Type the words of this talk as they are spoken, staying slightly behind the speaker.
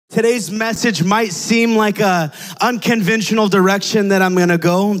Today's message might seem like a unconventional direction that I'm gonna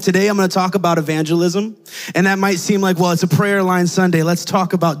go. Today I'm gonna talk about evangelism. And that might seem like, well, it's a prayer line Sunday. Let's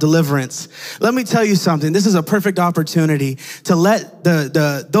talk about deliverance. Let me tell you something. This is a perfect opportunity to let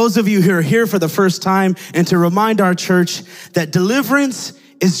those of you who are here for the first time and to remind our church that deliverance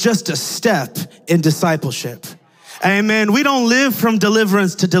is just a step in discipleship. Amen. We don't live from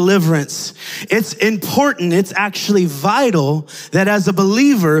deliverance to deliverance. It's important. It's actually vital that as a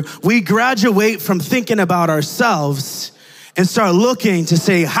believer, we graduate from thinking about ourselves and start looking to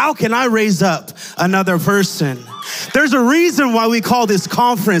say, how can I raise up another person? There's a reason why we call this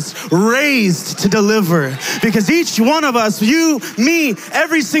conference Raised to Deliver, because each one of us, you, me,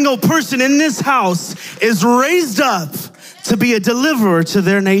 every single person in this house is raised up to be a deliverer to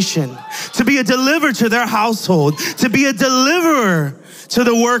their nation, to be a deliverer to their household, to be a deliverer to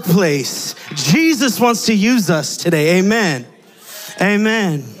the workplace. Jesus wants to use us today. Amen.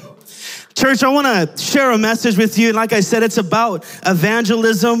 Amen. Church, I want to share a message with you. And like I said, it's about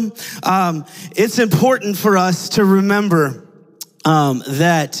evangelism. It's important for us to remember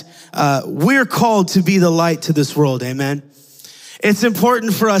that we're called to be the light to this world. Amen. It's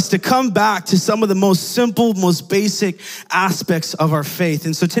important for us to come back to some of the most simple, most basic aspects of our faith.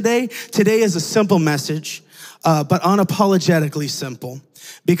 And so today is a simple message, but unapologetically simple,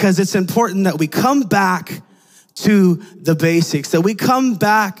 because it's important that we come back to the basics, that we come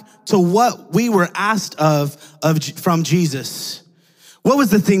back to what we were asked from Jesus. What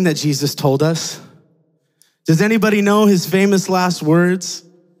was the thing that Jesus told us? Does anybody know his famous last words?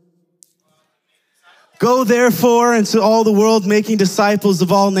 Go therefore into all the world, making disciples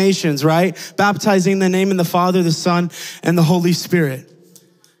of all nations, right? Baptizing in the name of the Father, the Son, and the Holy Spirit.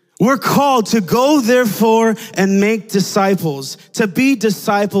 We're called to go therefore and make disciples, to be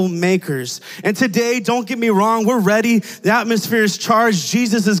disciple makers. And today, don't get me wrong, we're ready. The atmosphere is charged.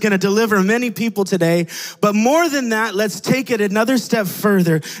 Jesus is going to deliver many people today. But more than that, let's take it another step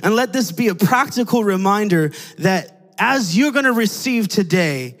further and let this be a practical reminder that as you're going to receive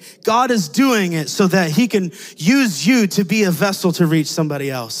today, God is doing it so that he can use you to be a vessel to reach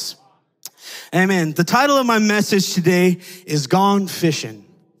somebody else. Amen. The title of my message today is Gone Fishing.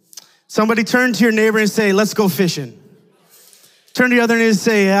 Somebody turn to your neighbor and say, let's go fishing. Turn to the other and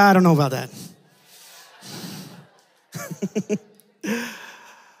say, yeah, I don't know about that.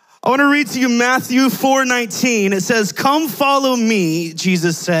 I want to read to you Matthew 4:19. It says, come follow me,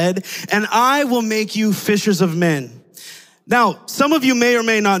 Jesus said, and I will make you fishers of men. Now, some of you may or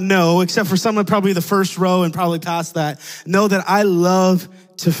may not know, except for someone probably the first row and probably past that, know that I love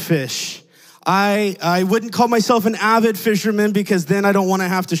to fish. I wouldn't call myself an avid fisherman because then I don't want to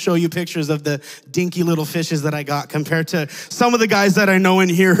have to show you pictures of the dinky little fishes that I got compared to some of the guys that I know in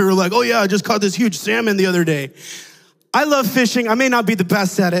here who are like, oh yeah, I just caught this huge salmon the other day. I love fishing. I may not be the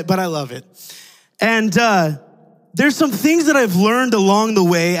best at it, but I love it. And there's some things that I've learned along the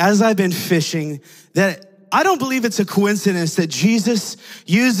way as I've been fishing that I don't believe it's a coincidence that Jesus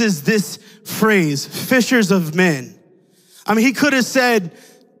uses this phrase, fishers of men. I mean, he could have said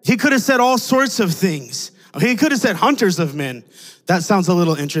all sorts of things. He could have said hunters of men. That sounds a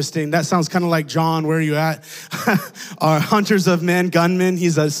little interesting. That sounds kind of like John, where are you at? Or hunters of men, gunmen.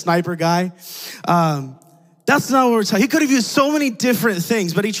 He's a sniper guy. That's not what we're talking. He could have used so many different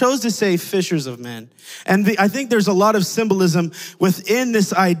things, but he chose to say fishers of men. And I think there's a lot of symbolism within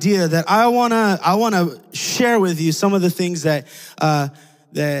this idea that I wanna share with you some of the things that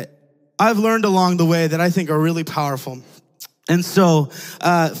I've learned along the way that I think are really powerful. And so,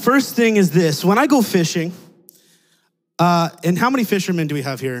 first thing is this: when I go fishing, and how many fishermen do we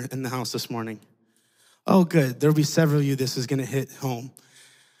have here in the house this morning? Oh, good. There'll be several of you. This is gonna hit home.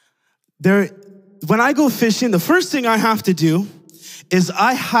 When I go fishing, the first thing I have to do is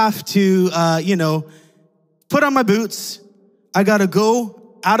I have to, put on my boots. I got to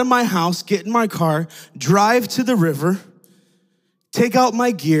go out of my house, get in my car, drive to the river, take out my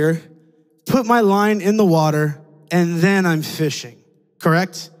gear, put my line in the water, and then I'm fishing.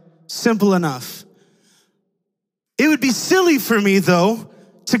 Correct? Simple enough. It would be silly for me, though,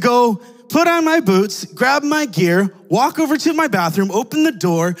 to go put on my boots, grab my gear, walk over to my bathroom, open the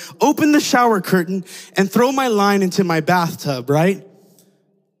door, open the shower curtain, and throw my line into my bathtub, right?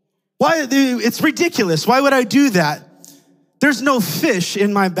 Why? It's ridiculous. Why would I do that? There's no fish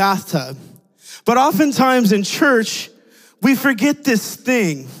in my bathtub. But oftentimes in church, we forget this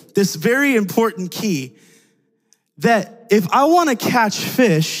thing, this very important key, that if I want to catch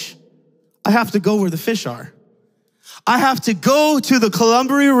fish, I have to go where the fish are. I have to go to the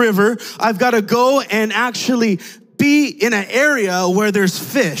Columbia River. I've got to go and actually be in an area where there's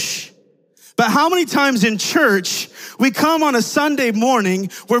fish. But how many times in church We come on a Sunday morning,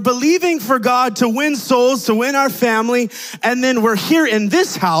 we're believing for God to win souls, to win our family, and then we're here in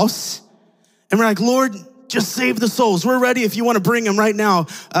this house, and we're like, Lord, just save the souls. We're ready if you want to bring them right now.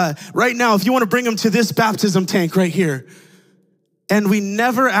 If you want to bring them to this baptism tank right here. And we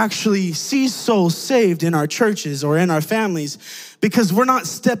never actually see souls saved in our churches or in our families because we're not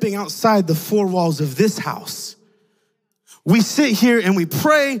stepping outside the four walls of this house. We sit here and we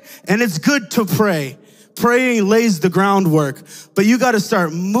pray, and it's good to pray. Praying lays the groundwork, but you got to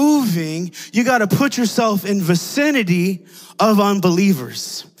start moving. You got to put yourself in vicinity of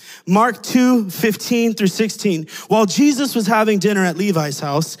unbelievers. Mark 2:15-16. While Jesus was having dinner at Levi's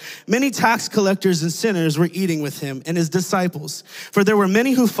house, many tax collectors and sinners were eating with him and his disciples, for there were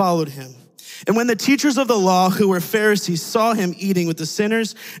many who followed him. And when the teachers of the law, who were Pharisees, saw him eating with the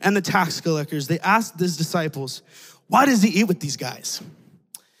sinners and the tax collectors, they asked his disciples, why does he eat with these guys?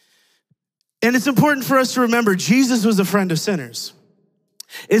 And it's important for us to remember, Jesus was a friend of sinners.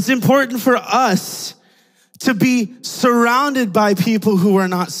 It's important for us to be surrounded by people who are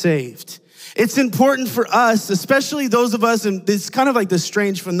not saved. It's important for us, especially those of us, and it's kind of like this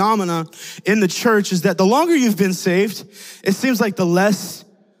strange phenomena in the church, is that the longer you've been saved, it seems like the less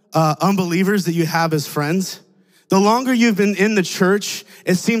unbelievers that you have as friends. The longer you've been in the church,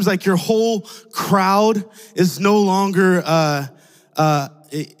 it seems like your whole crowd is no longer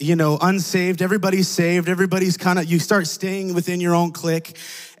unsaved. Everybody's saved. Everybody's you start staying within your own clique.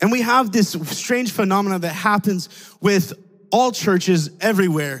 And we have this strange phenomena that happens with all churches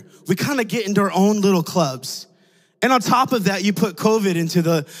everywhere. We kind of get into our own little clubs. And on top of that, you put COVID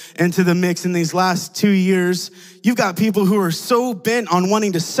into the mix in these last 2 years. You've got people who are so bent on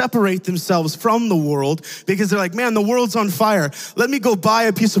wanting to separate themselves from the world because they're like, man, the world's on fire. Let me go buy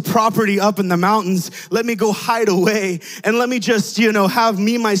a piece of property up in the mountains. Let me go hide away. And let me just, have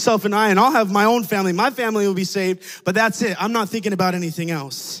me, myself, and I, and I'll have my own family. My family will be saved, but that's it. I'm not thinking about anything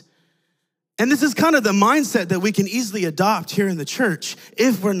else. And this is kind of the mindset that we can easily adopt here in the church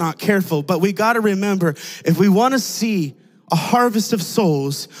if we're not careful. But we got to remember, if we want to see a harvest of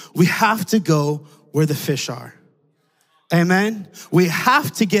souls, we have to go where the fish are. Amen? We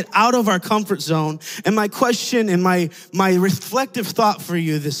have to get out of our comfort zone. And my question and my reflective thought for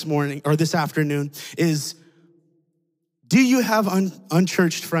you this morning or this afternoon is, do you have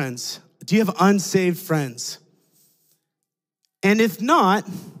unchurched friends? Do you have unsaved friends? And if not,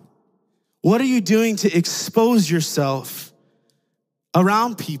 what are you doing to expose yourself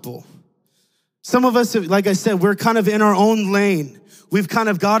around people? Some of us, like I said, we're kind of in our own lane. We've kind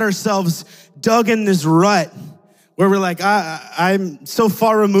of got ourselves dug in this rut where we're like, I'm so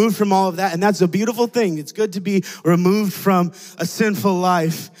far removed from all of that. And that's a beautiful thing. It's good to be removed from a sinful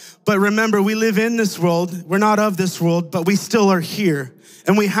life. But remember, we live in this world. We're not of this world, but we still are here.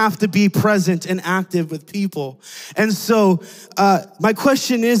 And we have to be present and active with people. And so my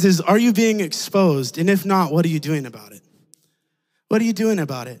question is, are you being exposed? And if not, what are you doing about it? What are you doing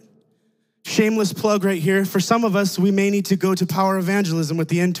about it? Shameless plug right here. For some of us, we may need to go to Power Evangelism with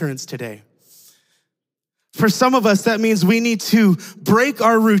the interns today. For some of us, that means we need to break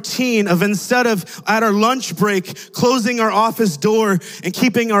our routine of, instead of at our lunch break, closing our office door and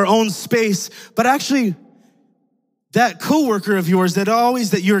keeping our own space, but actually that coworker of yours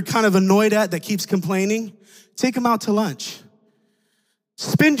that you're kind of annoyed at, that keeps complaining, take them out to lunch.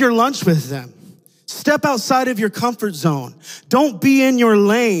 Spend your lunch with them. Step outside of your comfort zone. Don't be in your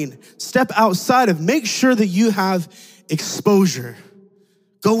lane. Step outside of, make sure that you have exposure.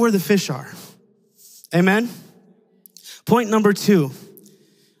 Go where the fish are. Amen? Point number 2,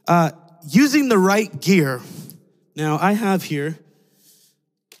 using the right gear. Now, I have here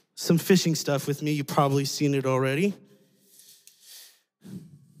some fishing stuff with me. You've probably seen it already.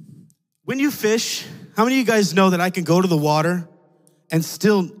 When you fish, how many of you guys know that I can go to the water and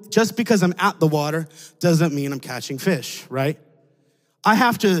still, just because I'm at the water, doesn't mean I'm catching fish, right? I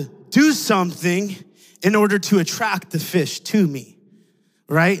have to do something in order to attract the fish to me,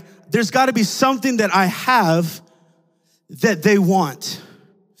 right? There's got to be something that I have that they want.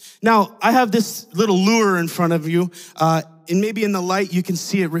 Now, I have this little lure in front of you, and maybe in the light, you can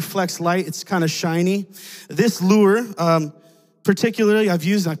see it reflects light. It's kind of shiny. This lure, particularly,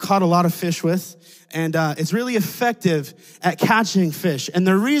 I've caught a lot of fish with, and it's really effective at catching fish. And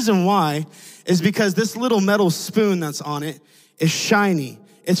the reason why is because this little metal spoon that's on it is shiny.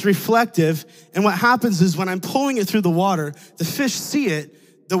 It's reflective, and what happens is when I'm pulling it through the water, the fish see it,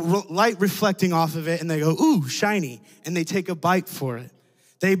 the light reflecting off of it, and they go, ooh, shiny, and they take a bite for it.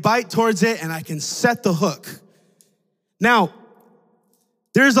 They bite towards it, and I can set the hook. Now,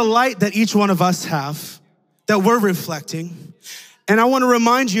 there's a light that each one of us have that we're reflecting, And I want to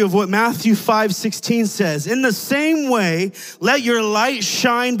remind you of what Matthew 5:16 says. In the same way, let your light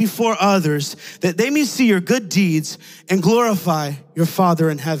shine before others, that they may see your good deeds and glorify your Father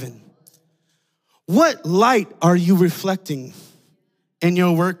in heaven. What light are you reflecting in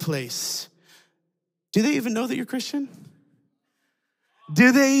your workplace? Do they even know that you're Christian?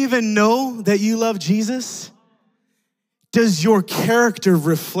 Do they even know that you love Jesus? Does your character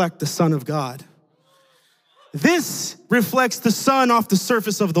reflect the Son of God? This reflects the sun off the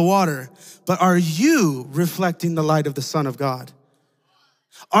surface of the water, but are you reflecting the light of the Son of God?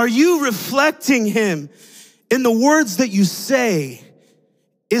 Are you reflecting him in the words that you say?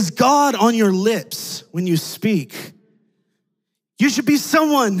 Is God on your lips when you speak? You should be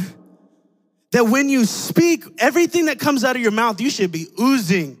someone that when you speak, everything that comes out of your mouth, you should be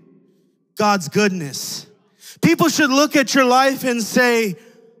oozing God's goodness. People should look at your life and say,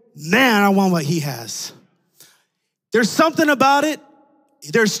 man, I want what he has. There's something about it.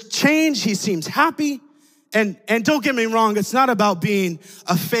 There's change. He seems happy. And don't get me wrong, it's not about being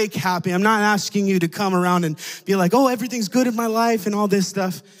a fake happy. I'm not asking you to come around and be like, oh, everything's good in my life and all this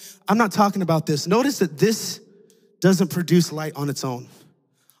stuff. I'm not talking about this. Notice that this doesn't produce light on its own.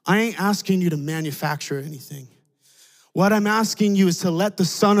 I ain't asking you to manufacture anything. What I'm asking you is to let the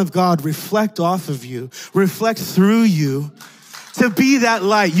Son of God reflect off of you, reflect through you, to be that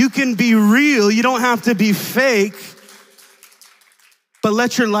light. You can be real. You don't have to be fake. But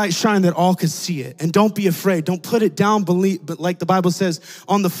let your light shine that all can see it. And don't be afraid. Don't put it down, but like the Bible says,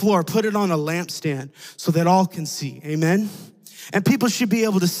 on the floor. Put it on a lampstand so that all can see. Amen? And people should be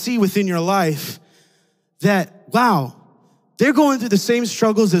able to see within your life that, wow, they're going through the same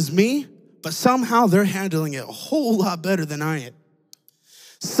struggles as me, but somehow they're handling it a whole lot better than I am.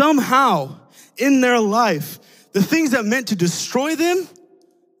 Somehow in their life, the things that meant to destroy them,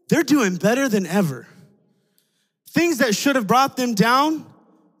 they're doing better than ever. Things that should have brought them down,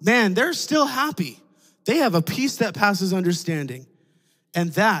 man, they're still happy. They have a peace that passes understanding.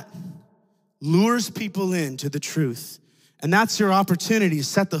 And that lures people into the truth. And that's your opportunity.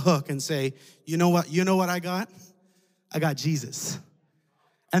 Set the hook and say, you know what I got? I got Jesus.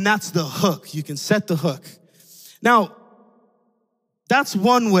 And that's the hook. You can set the hook. Now, that's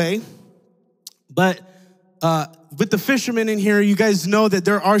one way. But with the fishermen in here, you guys know that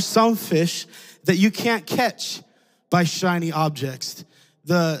there are some fish that you can't catch by shiny objects.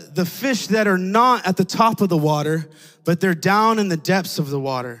 The fish that are not at the top of the water, but they're down in the depths of the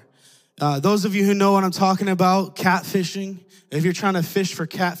water. Those of you who know what I'm talking about, catfishing, if you're trying to fish for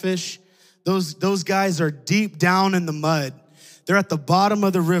catfish, those guys are deep down in the mud. They're at the bottom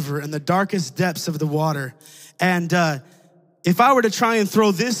of the river in the darkest depths of the water. And if I were to try and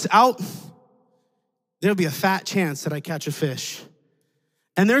throw this out, there'll be a fat chance that I catch a fish.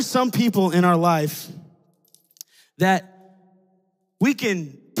 And there's some people in our life that we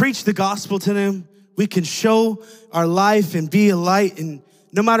can preach the gospel to them. We can show our life and be a light. And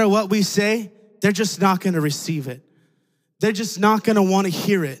no matter what we say, they're just not going to receive it. They're just not going to want to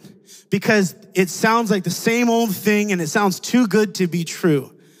hear it because it sounds like the same old thing and it sounds too good to be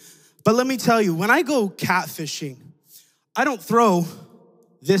true. But let me tell you, when I go catfishing, I don't throw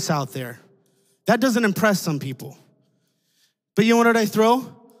this out there. That doesn't impress some people. But you know what I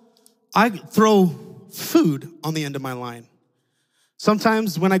throw? I throw food on the end of my line.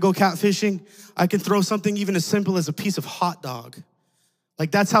 Sometimes when I go catfishing, I can throw something even as simple as a piece of hot dog.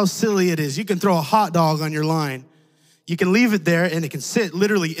 Like that's how silly it is. You can throw a hot dog on your line. You can leave it there and it can sit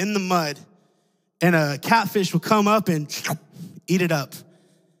literally in the mud and a catfish will come up and eat it up.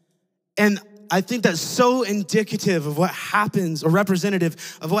 And I think that's so indicative of what happens or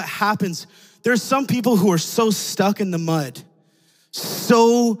representative of what happens. There's some people who are so stuck in the mud,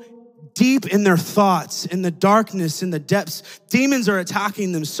 so deep in their thoughts, in the darkness, in the depths. Demons are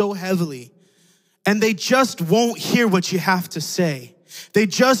attacking them so heavily, and they just won't hear what you have to say. They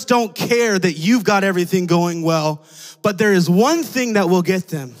just don't care that you've got everything going well, but there is one thing that will get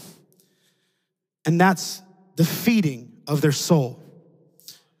them, and that's the feeding of their soul.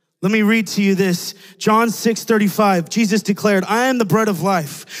 Let me read to you this. John 6:35, Jesus declared, I am the bread of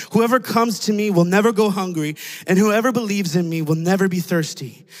life. Whoever comes to me will never go hungry, and whoever believes in me will never be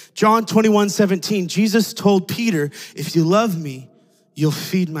thirsty. John 21:17, Jesus told Peter, if you love me, you'll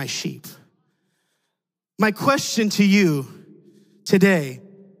feed my sheep. My question to you today,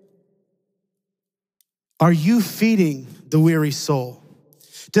 are you feeding the weary soul?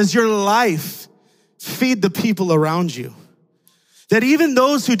 Does your life feed the people around you? That even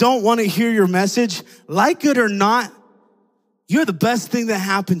those who don't want to hear your message, like it or not, you're the best thing that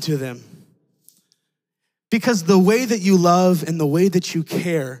happened to them. Because the way that you love and the way that you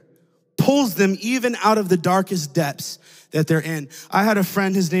care pulls them even out of the darkest depths that they're in. I had a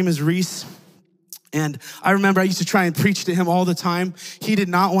friend, his name is Reese. And I remember I used to try and preach to him all the time. He did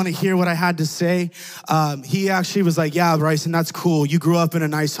not want to hear what I had to say. He actually was like, yeah, Bryson, that's cool. You grew up in a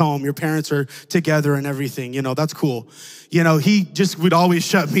nice home. Your parents are together and everything. That's cool. He just would always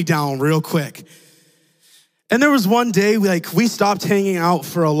shut me down real quick. And there was one day, we stopped hanging out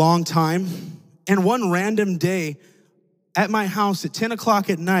for a long time. And one random day at my house at 10 o'clock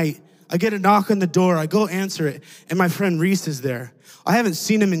at night, I get a knock on the door. I go answer it. And my friend Reese is there. I haven't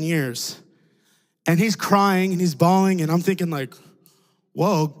seen him in years. And he's crying and he's bawling, and I'm thinking like,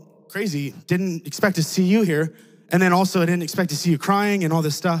 whoa, crazy. Didn't expect to see you here. And then also I didn't expect to see you crying and all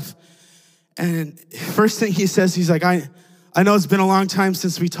this stuff. And first thing he says, he's like, I know it's been a long time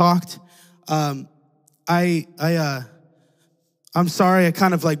since we talked. I'm sorry, I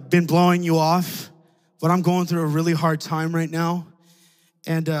kind of been blowing you off, but I'm going through a really hard time right now.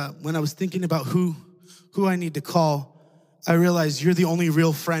 And when I was thinking about who I need to call, I realized you're the only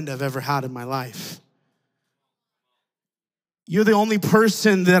real friend I've ever had in my life. You're the only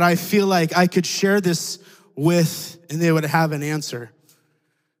person that I feel like I could share this with and they would have an answer.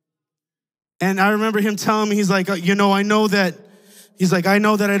 And I remember him telling me, he's like, I know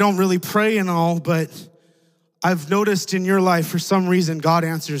that I don't really pray and all, but I've noticed in your life, for some reason, God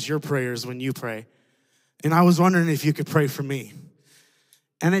answers your prayers when you pray. And I was wondering if you could pray for me.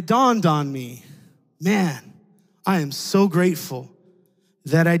 And it dawned on me, man, I am so grateful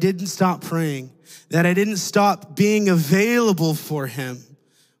that I didn't stop praying, that I didn't stop being available for him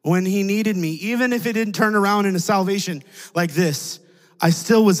when he needed me. Even if it didn't turn around into salvation like this, I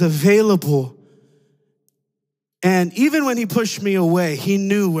still was available. And even when he pushed me away, he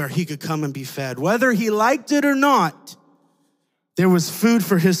knew where he could come and be fed. Whether he liked it or not, there was food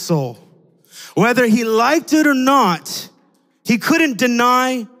for his soul. Whether he liked it or not, he couldn't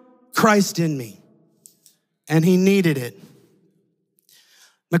deny Christ in me. And he needed it.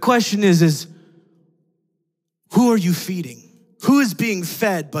 My question is who are you feeding? Who is being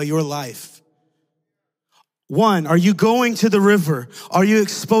fed by your life? One, are you going to the river? Are you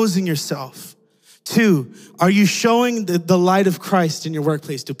exposing yourself? Two, are you showing the light of Christ in your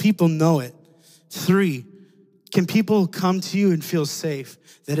workplace? Do people know it? Three, can people come to you and feel safe?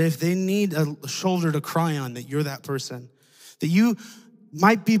 That if they need a shoulder to cry on, that you're that person. That you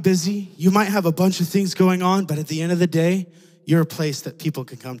might be busy, you might have a bunch of things going on, but at the end of the day, you're a place that people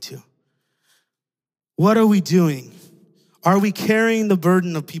can come to. What are we doing? Are we carrying the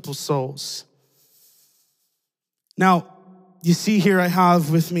burden of people's souls? Now, you see here I have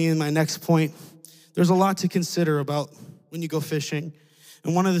with me in my next point, there's a lot to consider about when you go fishing.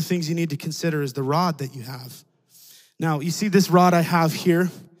 And one of the things you need to consider is the rod that you have. Now, you see this rod I have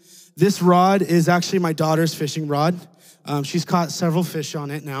here. This rod is actually my daughter's fishing rod. She's caught several fish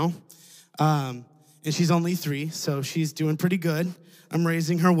on it now. And she's only 3, so she's doing pretty good. I'm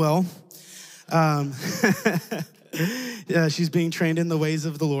raising her well. Yeah, she's being trained in the ways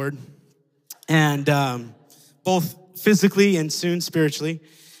of the Lord. And both physically and soon spiritually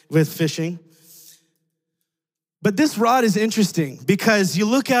with fishing. But this rod is interesting because you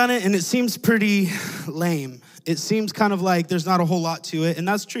look at it and it seems pretty lame. It seems kind of like there's not a whole lot to it, and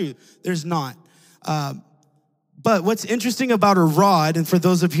that's true. There's not. But what's interesting about a rod, and for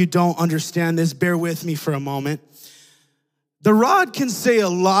those of you who don't understand this, bear with me for a moment. The rod can say a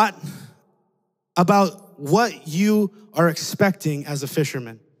lot about what you are expecting as a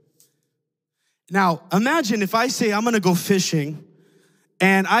fisherman. Now, imagine if I say I'm gonna go fishing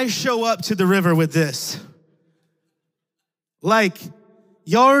and I show up to the river with this. Like,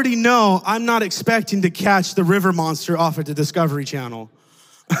 you already know I'm not expecting to catch the river monster off at the Discovery Channel.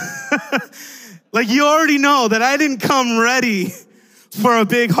 Like, you already know that I didn't come ready for a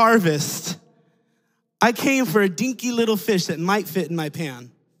big harvest. I came for a dinky little fish that might fit in my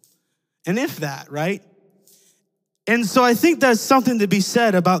pan. And if that, right? And so I think that's something to be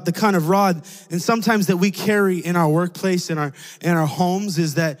said about the kind of rod and sometimes that we carry in our workplace, in our homes,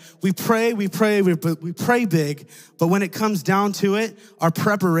 is that we pray big, but when it comes down to it, our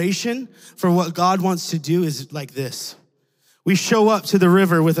preparation for what God wants to do is like this. We show up to the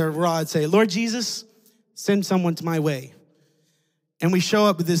river with our rod, say, Lord Jesus, send someone to my way. And we show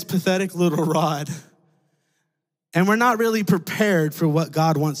up with this pathetic little rod. And we're not really prepared for what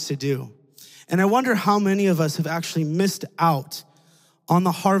God wants to do. And I wonder how many of us have actually missed out on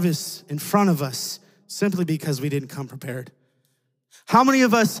the harvest in front of us simply because we didn't come prepared. How many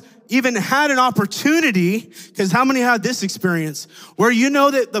of us even had an opportunity, because how many had this experience, where you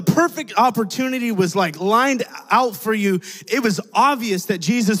know that the perfect opportunity was like lined out for you. It was obvious that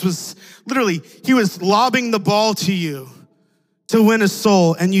Jesus was literally, he was lobbing the ball to you to win a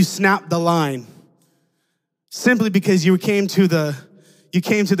soul and you snapped the line simply because you came to the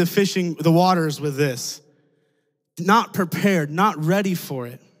fishing, the waters with this, not prepared, not ready for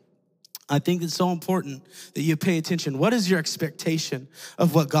it. I think it's so important that you pay attention. What is your expectation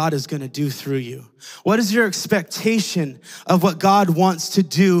of what God is going to do through you? What is your expectation of what God wants to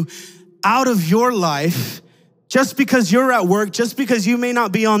do out of your life? Just because you're at work, just because you may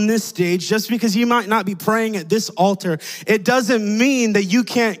not be on this stage, just because you might not be praying at this altar, it doesn't mean that you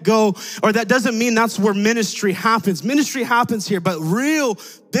can't go, or that doesn't mean that's where ministry happens. Ministry happens here, but real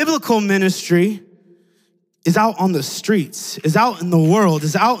biblical ministry is out on the streets, is out in the world,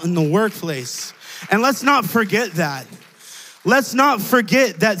 is out in the workplace. And let's not forget that. Let's not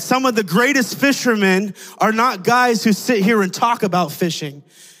forget that some of the greatest fishermen are not guys who sit here and talk about fishing.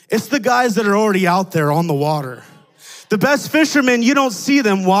 It's the guys that are already out there on the water. The best fishermen, you don't see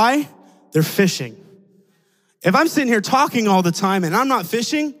them. Why? They're fishing. If I'm sitting here talking all the time and I'm not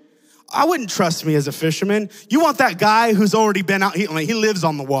fishing, I wouldn't trust me as a fisherman. You want that guy who's already been out, he lives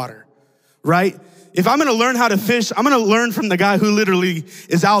on the water, right? If I'm gonna learn how to fish, I'm gonna learn from the guy who literally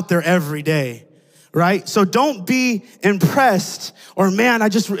is out there every day, right? So don't be impressed or man,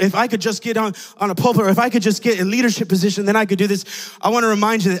 if I could just get on a pulpit or if I could just get a leadership position, then I could do this. I wanna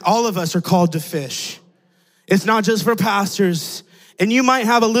remind you that all of us are called to fish. It's not just for pastors. And you might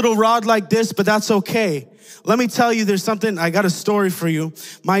have a little rod like this, but that's okay. Let me tell you, there's something, I got a story for you.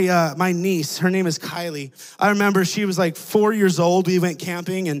 My niece, her name is Kylie. I remember she was like 4 years old. We went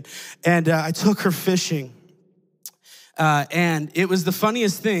camping and I took her fishing. And it was the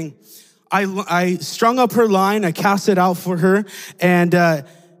funniest thing. I strung up her line, I cast it out for her. And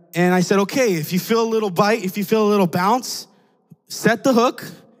I said, okay, if you feel a little bite, if you feel a little bounce, set the hook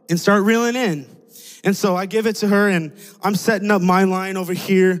and start reeling in. And so I give it to her and I'm setting up my line over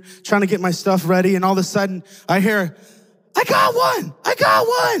here, trying to get my stuff ready. And all of a sudden I hear, I got one. And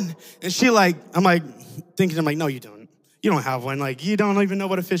I'm like, no, you don't. You don't have one. Like, you don't even know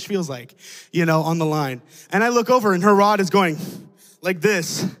what a fish feels like, on the line. And I look over and her rod is going like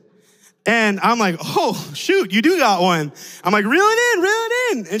this. And I'm like, oh, shoot, you do got one. I'm like, reel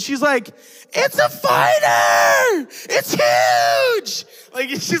it in. And she's like, it's a fighter. It's huge. Like,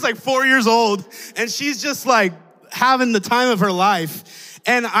 she's like 4 years old and she's just like having the time of her life.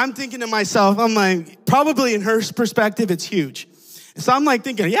 And I'm thinking to myself, I'm like, probably in her perspective, it's huge. So I'm like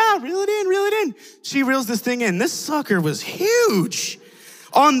thinking, yeah, reel it in. She reels this thing in. This sucker was huge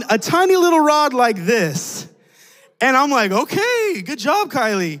on a tiny little rod like this. And I'm like, okay, good job,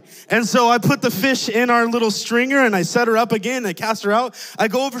 Kylie. And so I put the fish in our little stringer and I set her up again. I cast her out. I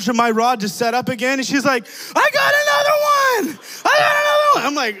go over to my rod to set up again. And she's like, I got another one.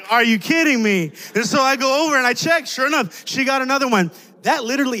 I'm like, are you kidding me? And so I go over and I check. Sure enough, she got another one. That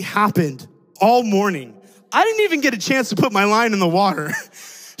literally happened all morning. I didn't even get a chance to put my line in the water.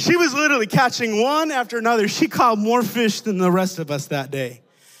 She was literally catching one after another. She caught more fish than the rest of us that day.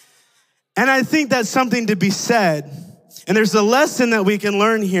 And I think that's something to be said. And there's a lesson that we can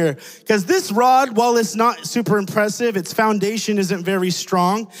learn here. Because this rod, while it's not super impressive, its foundation isn't very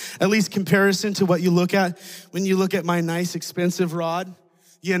strong, at least comparison to what you look at when you look at my nice, expensive rod.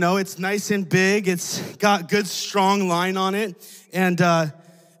 It's nice and big. It's got good, strong line on it. And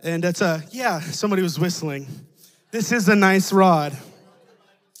it's somebody was whistling. This is a nice rod.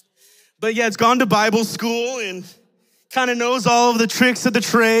 But yeah, it's gone to Bible school and kind of knows all of the tricks of the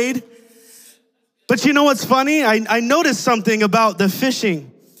trade. But you know what's funny? I noticed something about the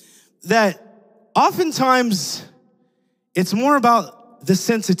fishing, that oftentimes it's more about the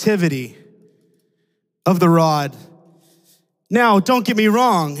sensitivity of the rod. Now, don't get me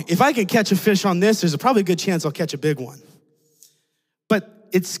wrong. If I can catch a fish on this, there's probably a good chance I'll catch a big one. But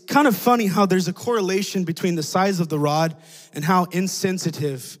it's kind of funny how there's a correlation between the size of the rod and how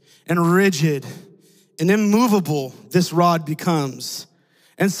insensitive and rigid and immovable this rod becomes.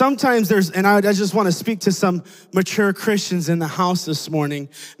 And sometimes I just want to speak to some mature Christians in the house this morning.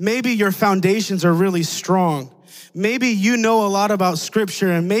 Maybe your foundations are really strong. Maybe you know a lot about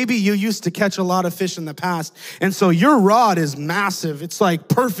scripture and maybe you used to catch a lot of fish in the past. And so your rod is massive. It's like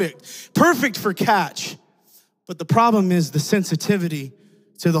perfect for catch. But the problem is the sensitivity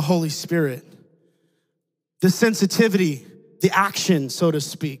to the Holy Spirit. The sensitivity, the action, so to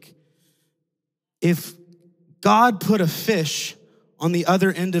speak. If God put a fish on the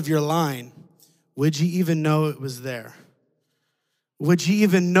other end of your line, would you even know it was there? Would you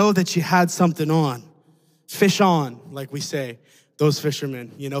even know that you had something on? Fish on, like we say, those fishermen,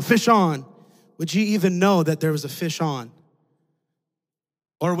 fish on. Would you even know that there was a fish on?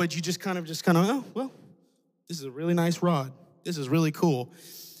 Or would you just kind of, oh, well, this is a really nice rod. This is really cool.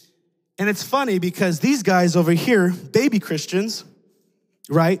 And it's funny because these guys over here, baby Christians,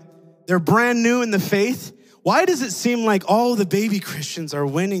 right? They're brand new in the faith. Why does it seem like all the baby Christians are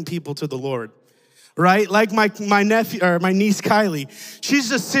winning people to the Lord? Right? Like my nephew or my niece Kylie. She's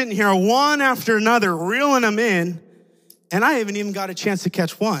just sitting here one after another, reeling them in, and I haven't even got a chance to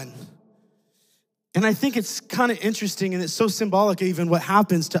catch one. And I think it's kind of interesting, and it's so symbolic even what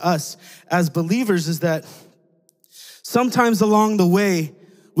happens to us as believers is that sometimes along the way,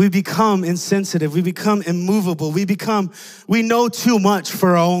 we become insensitive, we become immovable, we know too much for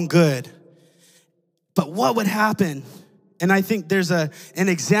our own good. But what would happen, and I think there's an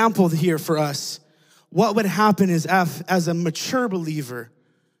example here for us, what would happen is as a mature believer,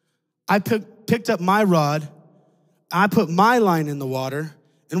 I picked up my rod, I put my line in the water,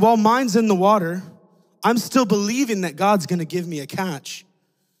 and while mine's in the water, I'm still believing that God's gonna give me a catch.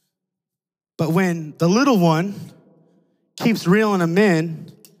 But when the little one keeps reeling them in,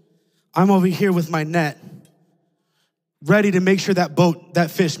 I'm over here with my net, ready to make sure that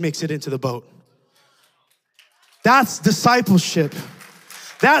fish makes it into the boat. That's discipleship.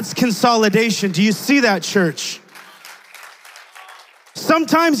 That's consolidation. Do you see that, church?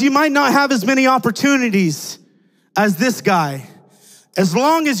 Sometimes you might not have as many opportunities as this guy. As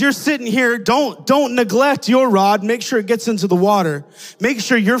long as you're sitting here, don't neglect your rod. Make sure it gets into the water. Make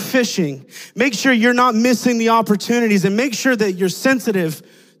sure you're fishing. Make sure you're not missing the opportunities, and make sure that you're sensitive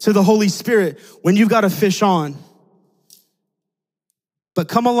to the Holy Spirit when you've got a fish on. But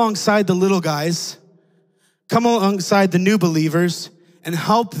come alongside the little guys, come alongside the new believers, and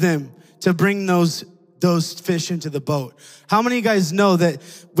help them to bring those fish into the boat. How many of you guys know that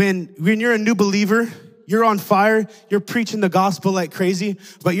when you're a new believer, you're on fire, you're preaching the gospel like crazy,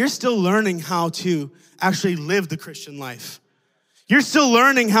 but you're still learning how to actually live the Christian life. You're still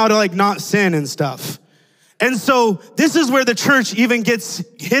learning how to not sin and stuff. And so this is where the church even gets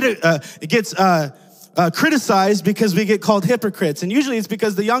criticized, because we get called hypocrites. And usually it's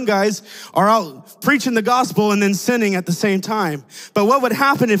because the young guys are out preaching the gospel and then sinning at the same time. But what would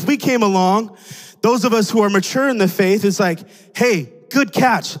happen if we came along, those of us who are mature in the faith, is like, hey, good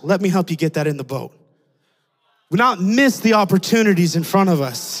catch. Let me help you get that in the boat. We not miss the opportunities in front of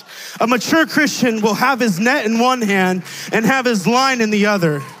us. A mature Christian will have his net in one hand and have his line in the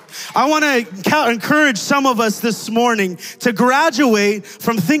other. I want to encourage some of us this morning to graduate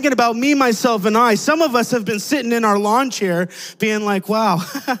from thinking about me, myself, and I. Some of us have been sitting in our lawn chair being like, wow,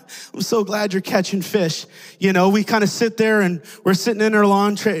 I'm so glad you're catching fish. You know, we kind of sit there and we're sitting in our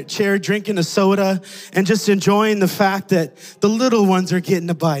lawn chair drinking a soda and just enjoying the fact that the little ones are getting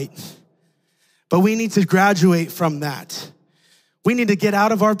a bite. But we need to graduate from that. We need to get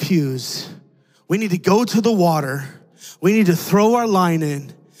out of our pews. We need to go to the water. We need to throw our line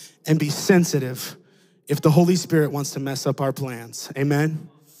in and be sensitive if the Holy Spirit wants to mess up our plans. Amen.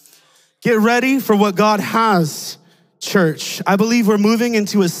 Get ready for what God has, church. I believe we're moving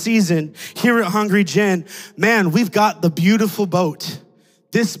into a season here at HungryGen. Man, we've got the beautiful boat.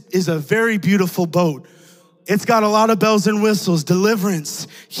 This is a very beautiful boat. It's got a lot of bells and whistles, deliverance,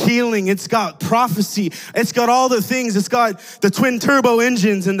 healing. It's got prophecy. It's got all the things. It's got the twin turbo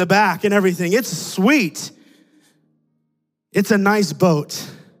engines in the back and everything. It's sweet. It's a nice boat.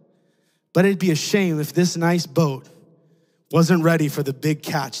 But it'd be a shame if this nice boat wasn't ready for the big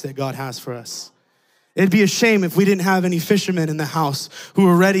catch that God has for us. It'd be a shame if we didn't have any fishermen in the house who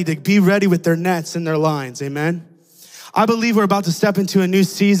were ready to be ready with their nets and their lines. Amen. I believe we're about to step into a new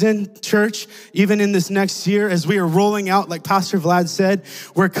season, church, even in this next year, as we are rolling out, like Pastor Vlad said,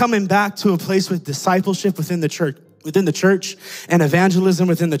 we're coming back to a place with discipleship within the church and evangelism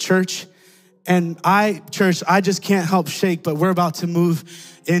within the church. And I just can't help shake, but we're about to move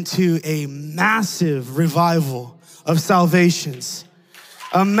into a massive revival of salvations.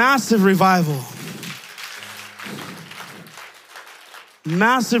 A massive revival.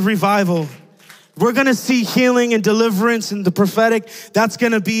 Massive revival. We're gonna see healing and deliverance and the prophetic. That's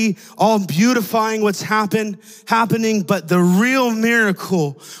gonna be all beautifying what's happening, but the real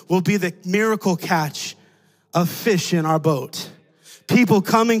miracle will be the miracle catch of fish in our boat. People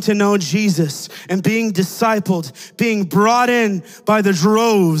coming to know Jesus and being discipled, being brought in by the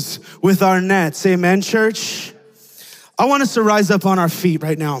droves with our nets. Amen, church? I want us to rise up on our feet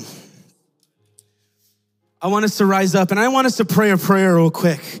right now. I want us to rise up, and I want us to pray a prayer real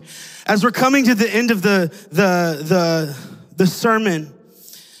quick. As we're coming to the end of the sermon,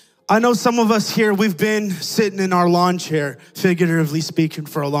 I know some of us here, we've been sitting in our lawn chair, figuratively speaking,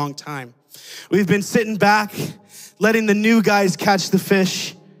 for a long time. We've been sitting back, letting the new guys catch the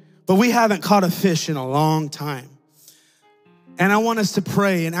fish, but we haven't caught a fish in a long time. And I want us to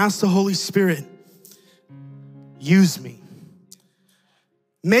pray and ask the Holy Spirit, use me.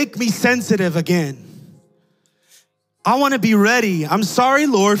 Make me sensitive again. I want to be ready. I'm sorry,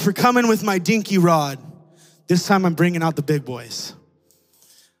 Lord, for coming with my dinky rod. This time I'm bringing out the big boys.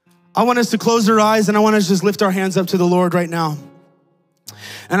 I want us to close our eyes and I want us to just lift our hands up to the Lord right now.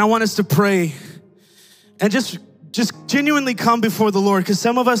 And I want us to pray and just genuinely come before the Lord, because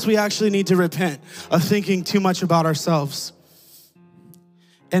some of us, we actually need to repent of thinking too much about ourselves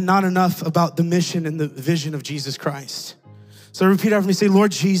and not enough about the mission and the vision of Jesus Christ. So repeat after me, say,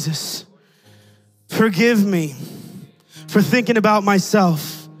 Lord Jesus, forgive me for thinking about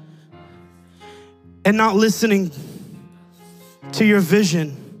myself and not listening to your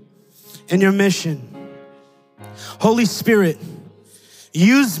vision and your mission. Holy Spirit,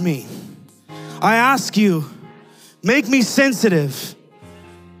 use me. I ask you, make me sensitive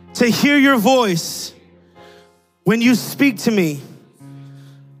to hear your voice when you speak to me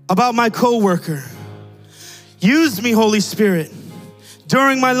about my coworker. Use me, Holy Spirit,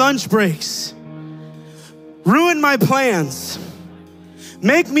 during my lunch breaks. Ruin my plans.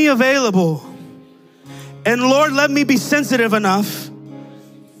 Make me available. And Lord, let me be sensitive enough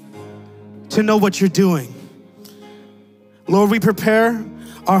to know what you're doing. Lord, we prepare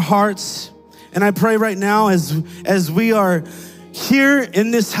our hearts, and I pray right now as we are here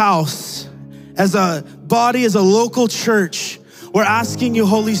in this house, as a body, as a local church, we're asking you,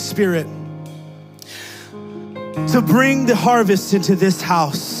 Holy Spirit, to bring the harvest into this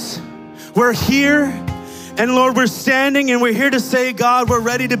house. We're here, and Lord, we're standing, and we're here to say, God, we're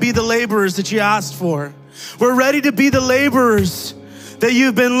ready to be the laborers that you asked for. We're ready to be the laborers that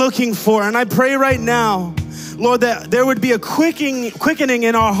you've been looking for. And I pray right now, Lord, that there would be a quickening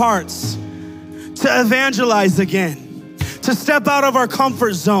in our hearts to evangelize again, to step out of our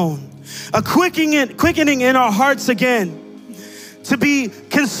comfort zone, a quickening in our hearts again, to be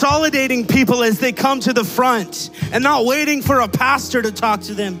consolidating people as they come to the front and not waiting for a pastor to talk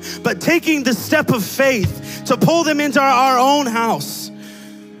to them, but taking the step of faith to pull them into our own house.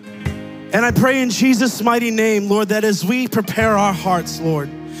 And I pray in Jesus' mighty name, Lord, that as we prepare our hearts, Lord,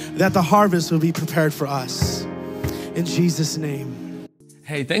 that the harvest will be prepared for us. In Jesus' name.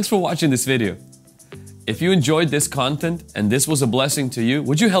 Hey, thanks for watching this video. If you enjoyed this content and this was a blessing to you,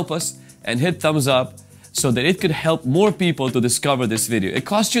 would you help us and hit thumbs up so that it could help more people to discover this video? It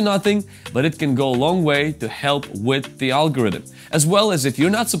costs you nothing, but it can go a long way to help with the algorithm. As well as if you're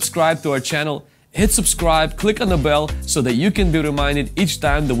not subscribed to our channel, hit subscribe, click on the bell so that you can be reminded each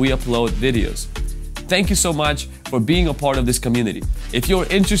time that we upload videos. Thank you so much for being a part of this community. If you're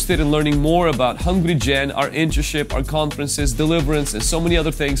interested in learning more about HungryGen, our internship, our conferences, Deliverance, and so many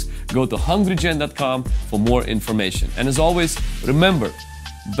other things, go to HungryGen.com for more information. And as always, remember,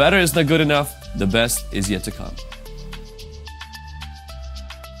 better is not good enough, the best is yet to come.